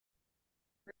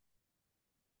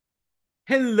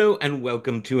Hello and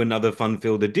welcome to another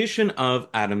fun-filled edition of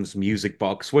Adam's Music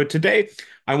Box, where today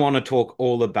I want to talk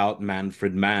all about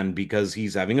Manfred Mann because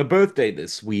he's having a birthday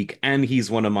this week and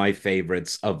he's one of my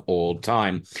favorites of all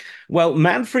time. Well,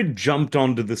 Manfred jumped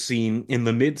onto the scene in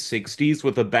the mid-60s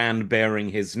with a band bearing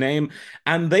his name,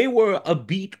 and they were a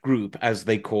beat group, as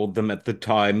they called them at the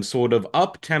time, sort of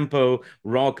up-tempo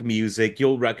rock music.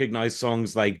 You'll recognize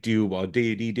songs like Do Wah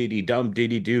Diddy Diddy Dum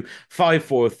Diddy Do, 5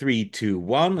 4 3 2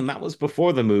 1, and that was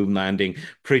before the moon landing.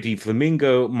 Pretty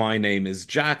Flamingo, My Name is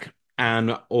Jack,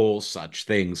 and all such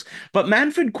things. But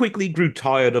Manfred quickly grew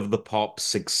tired of the pop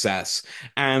success,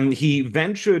 and he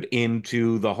ventured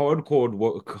into the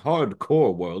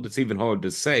hardcore world. It's even hard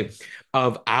to say,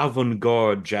 of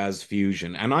avant-garde jazz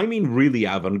fusion, and I mean really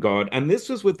avant-garde. And this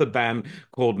was with a band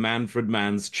called Manfred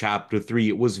Mann's Chapter 3.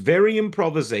 It was very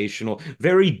improvisational,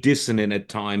 very dissonant at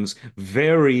times,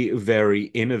 very, very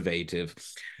innovative.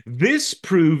 This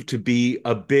proved to be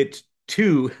a bit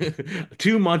too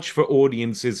much for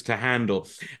audiences to handle.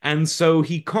 And so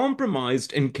he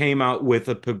compromised and came out with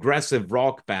a progressive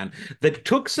rock band that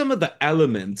took some of the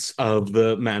elements of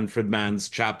the Manfred Mann's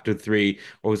Chapter 3,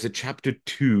 or was it Chapter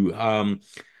 2? I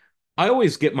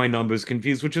always get my numbers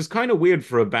confused, which is kind of weird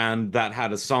for a band that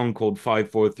had a song called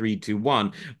 5 4 3 2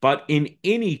 1. But in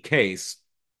any case,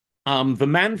 the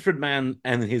Manfred Mann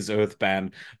and his Earth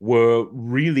Band were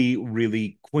really,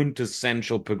 really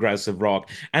quintessential progressive rock,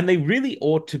 and they really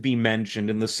ought to be mentioned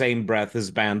in the same breath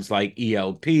as bands like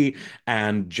ELP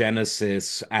and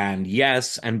Genesis and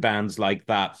Yes, and bands like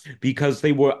that, because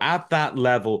they were at that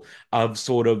level of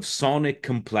sort of sonic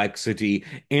complexity,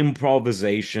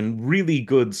 improvisation, really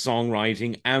good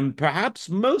songwriting, and perhaps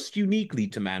most uniquely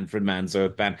to Manfred Mann's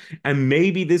Earth Band. And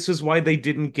maybe this is why they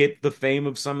didn't get the fame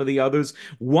of some of the others.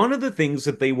 One of the things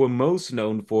that they were most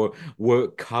known for were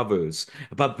covers,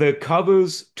 but their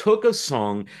covers took a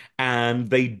song and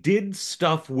they did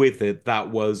stuff with it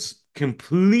that was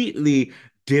completely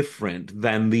different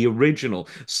than the original.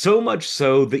 So much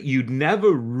so that you'd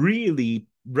never really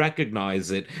recognize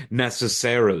it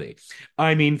necessarily.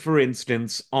 I mean, for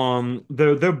instance, on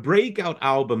their breakout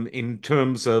album in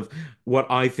terms of what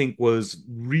I think was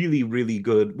really, really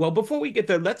good. Well, before we get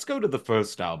there, let's go to the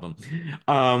first album.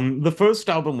 The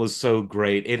first album was so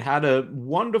great. It had a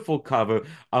wonderful cover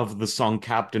of the song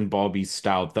Captain Bobby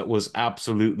Stout that was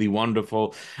absolutely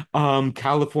wonderful.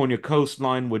 California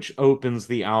Coastline, which opens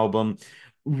the album,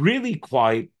 really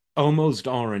quite almost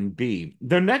R&B.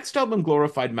 Their next album,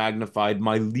 Glorified Magnified,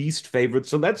 my least favorite.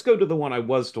 So let's go to the one I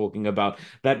was talking about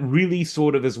that really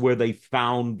sort of is where they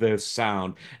found their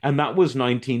sound, and that was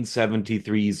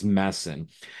 1973's Messin'.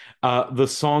 The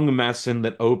song Messin'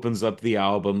 that opens up the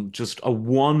album, just a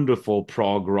wonderful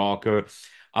prog rocker.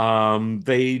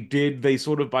 They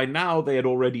sort of by now they had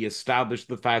already established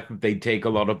the fact that they take a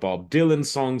lot of Bob Dylan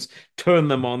songs, turn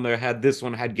them on their head. This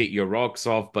one had Get Your Rocks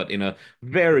Off, but in a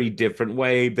very different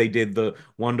way. They did the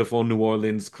wonderful New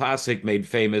Orleans classic made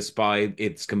famous by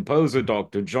its composer,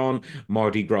 Dr. John,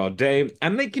 Mardi Gras Day,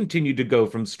 and they continue to go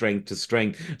from strength to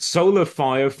strength. Solar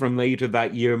Fire from later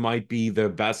that year might be their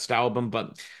best album,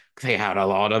 but they had a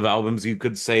lot of albums you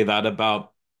could say that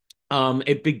about.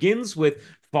 It begins with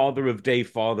Father of Day,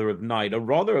 Father of Night, a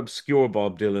rather obscure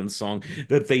Bob Dylan song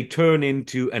that they turn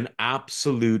into an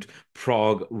absolute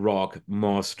prog rock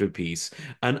masterpiece,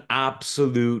 an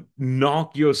absolute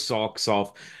knock your socks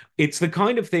off. It's the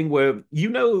kind of thing where you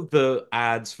know the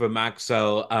ads for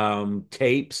Maxell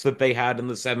tapes that they had in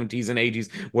the 70s and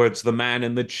 80s, where it's the man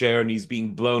in the chair and he's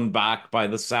being blown back by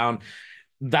the sound.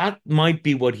 That might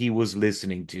be what he was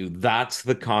listening to. That's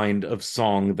the kind of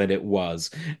song that it was.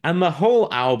 And the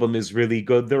whole album is really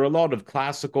good. There are a lot of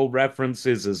classical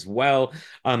references as well.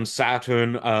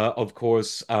 Saturn, of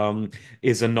course,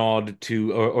 is a nod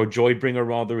to, or Joybringer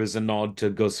rather, is a nod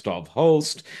to Gustav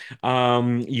Holst.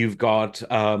 You've got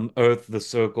Earth the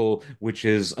Circle, which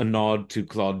is a nod to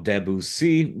Claude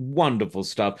Debussy. Wonderful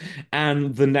stuff.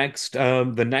 And the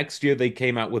next year they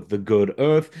came out with The Good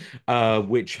Earth,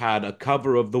 which had a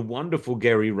cover of the wonderful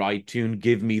Gary Wright tune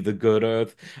 "Give Me the Good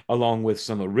Earth," along with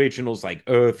some originals like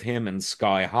Earth Hymn and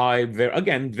Sky High.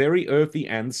 Again, very earthy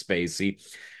and spacey.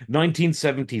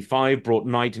 1975 brought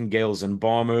Nightingales and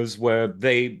Bombers, where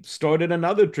they started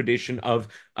another tradition of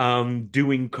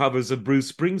doing covers of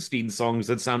Bruce Springsteen songs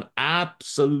that sound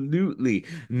absolutely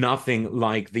nothing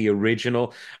like the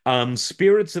original.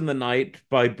 Spirits in the Night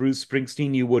by Bruce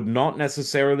Springsteen, you would not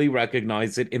necessarily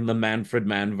recognize it in the Manfred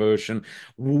Mann version.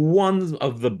 One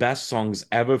of the best songs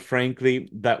ever, frankly,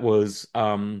 that was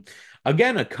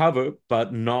Again, a cover,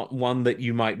 but not one that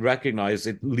you might recognize.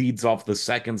 It leads off the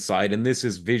second side, and this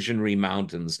is Visionary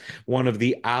Mountains, one of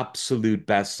the absolute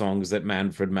best songs that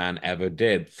Manfred Mann ever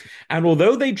did. And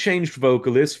although they changed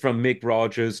vocalists from Mick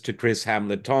Rogers to Chris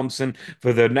Hamlet Thompson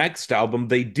for their next album,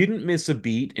 they didn't miss a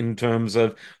beat in terms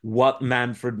of what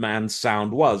Manfred Mann's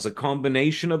sound was, a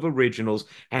combination of originals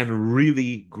and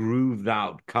really grooved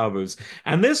out covers.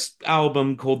 And this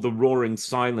album, called The Roaring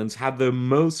Silence, had their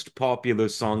most popular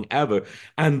song ever.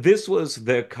 And this was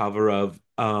their cover of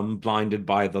Blinded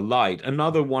by the Light,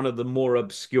 another one of the more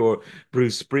obscure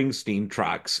Bruce Springsteen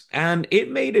tracks. And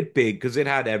it made it big because it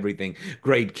had everything: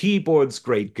 great keyboards,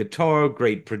 great guitar,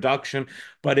 great production.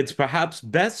 But it's perhaps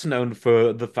best known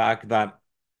for the fact that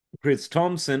Chris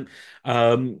Thompson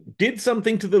did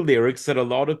something to the lyrics that a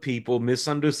lot of people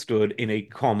misunderstood in a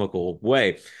comical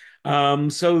way.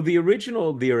 So the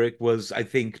original lyric was, I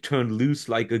think, turned loose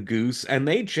like a goose, and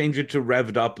they changed it to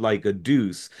revved up like a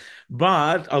deuce.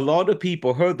 But a lot of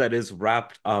people heard that as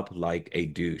wrapped up like a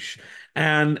douche.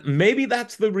 And maybe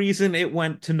that's the reason it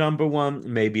went to number one.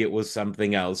 Maybe it was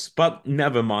something else. But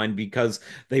never mind, because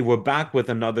they were back with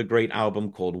another great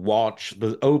album called Watch.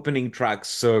 The opening track,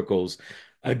 Circles.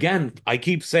 Again, I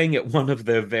keep saying it, one of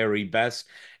their very best.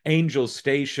 Angel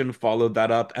Station followed that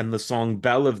up, and the song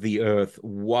Belle of the Earth.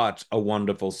 What a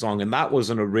wonderful song. And that was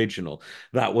an original.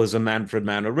 That was a Manfred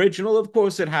Mann original. Of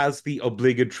course, it has the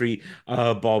obligatory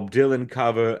Bob Dylan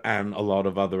cover and a lot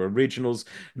of other originals.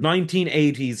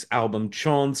 1980s album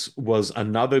Chance was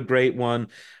another great one.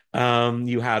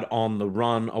 You had On the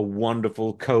Run, a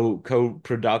wonderful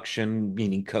co-production,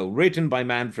 meaning co-written by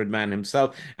Manfred Mann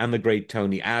himself and the great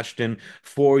Tony Ashton.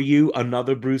 For You,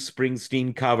 another Bruce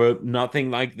Springsteen cover,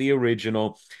 nothing like the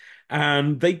original.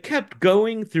 And they kept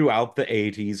going throughout the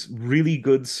 80s, really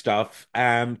good stuff.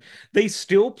 And they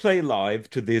still play live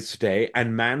to this day,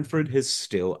 and Manfred has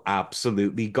still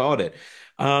absolutely got it.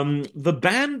 The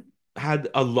band had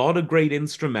a lot of great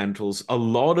instrumentals, a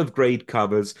lot of great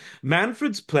covers.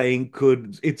 Manfred's playing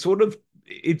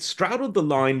it straddled the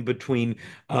line between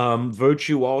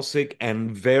virtuosic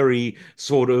and very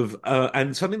sort of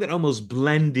and something that almost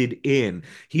blended in.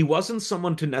 He wasn't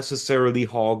someone to necessarily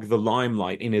hog the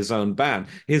limelight in his own band.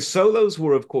 His solos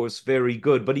were, of course, very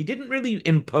good, but he didn't really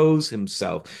impose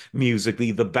himself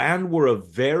musically. The band were a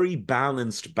very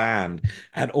balanced band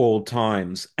at all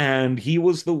times, and he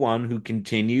was the one who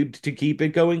continued to keep it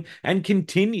going and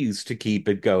continues to keep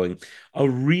it going. A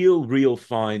real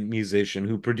fine musician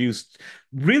who produced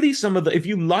really some of the, if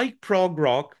you like prog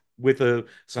rock, with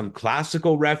some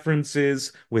classical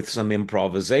references, with some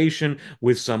improvisation,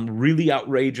 with some really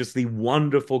outrageously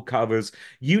wonderful covers.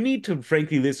 You need to,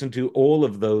 frankly, listen to all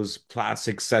of those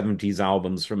classic 70s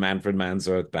albums from Manfred Mann's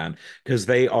Earth Band, because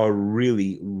they are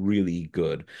really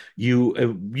good. You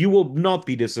will not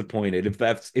be disappointed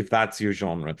if that's your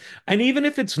genre. And even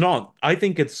if it's not, I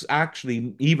think it's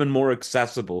actually even more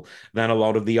accessible than a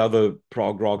lot of the other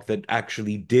prog rock that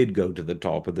actually did go to the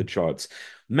top of the charts.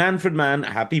 Manfred Mann,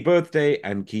 happy birthday,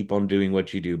 and keep on doing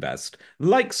what you do best.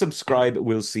 Like, subscribe.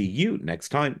 We'll see you next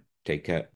time. Take care.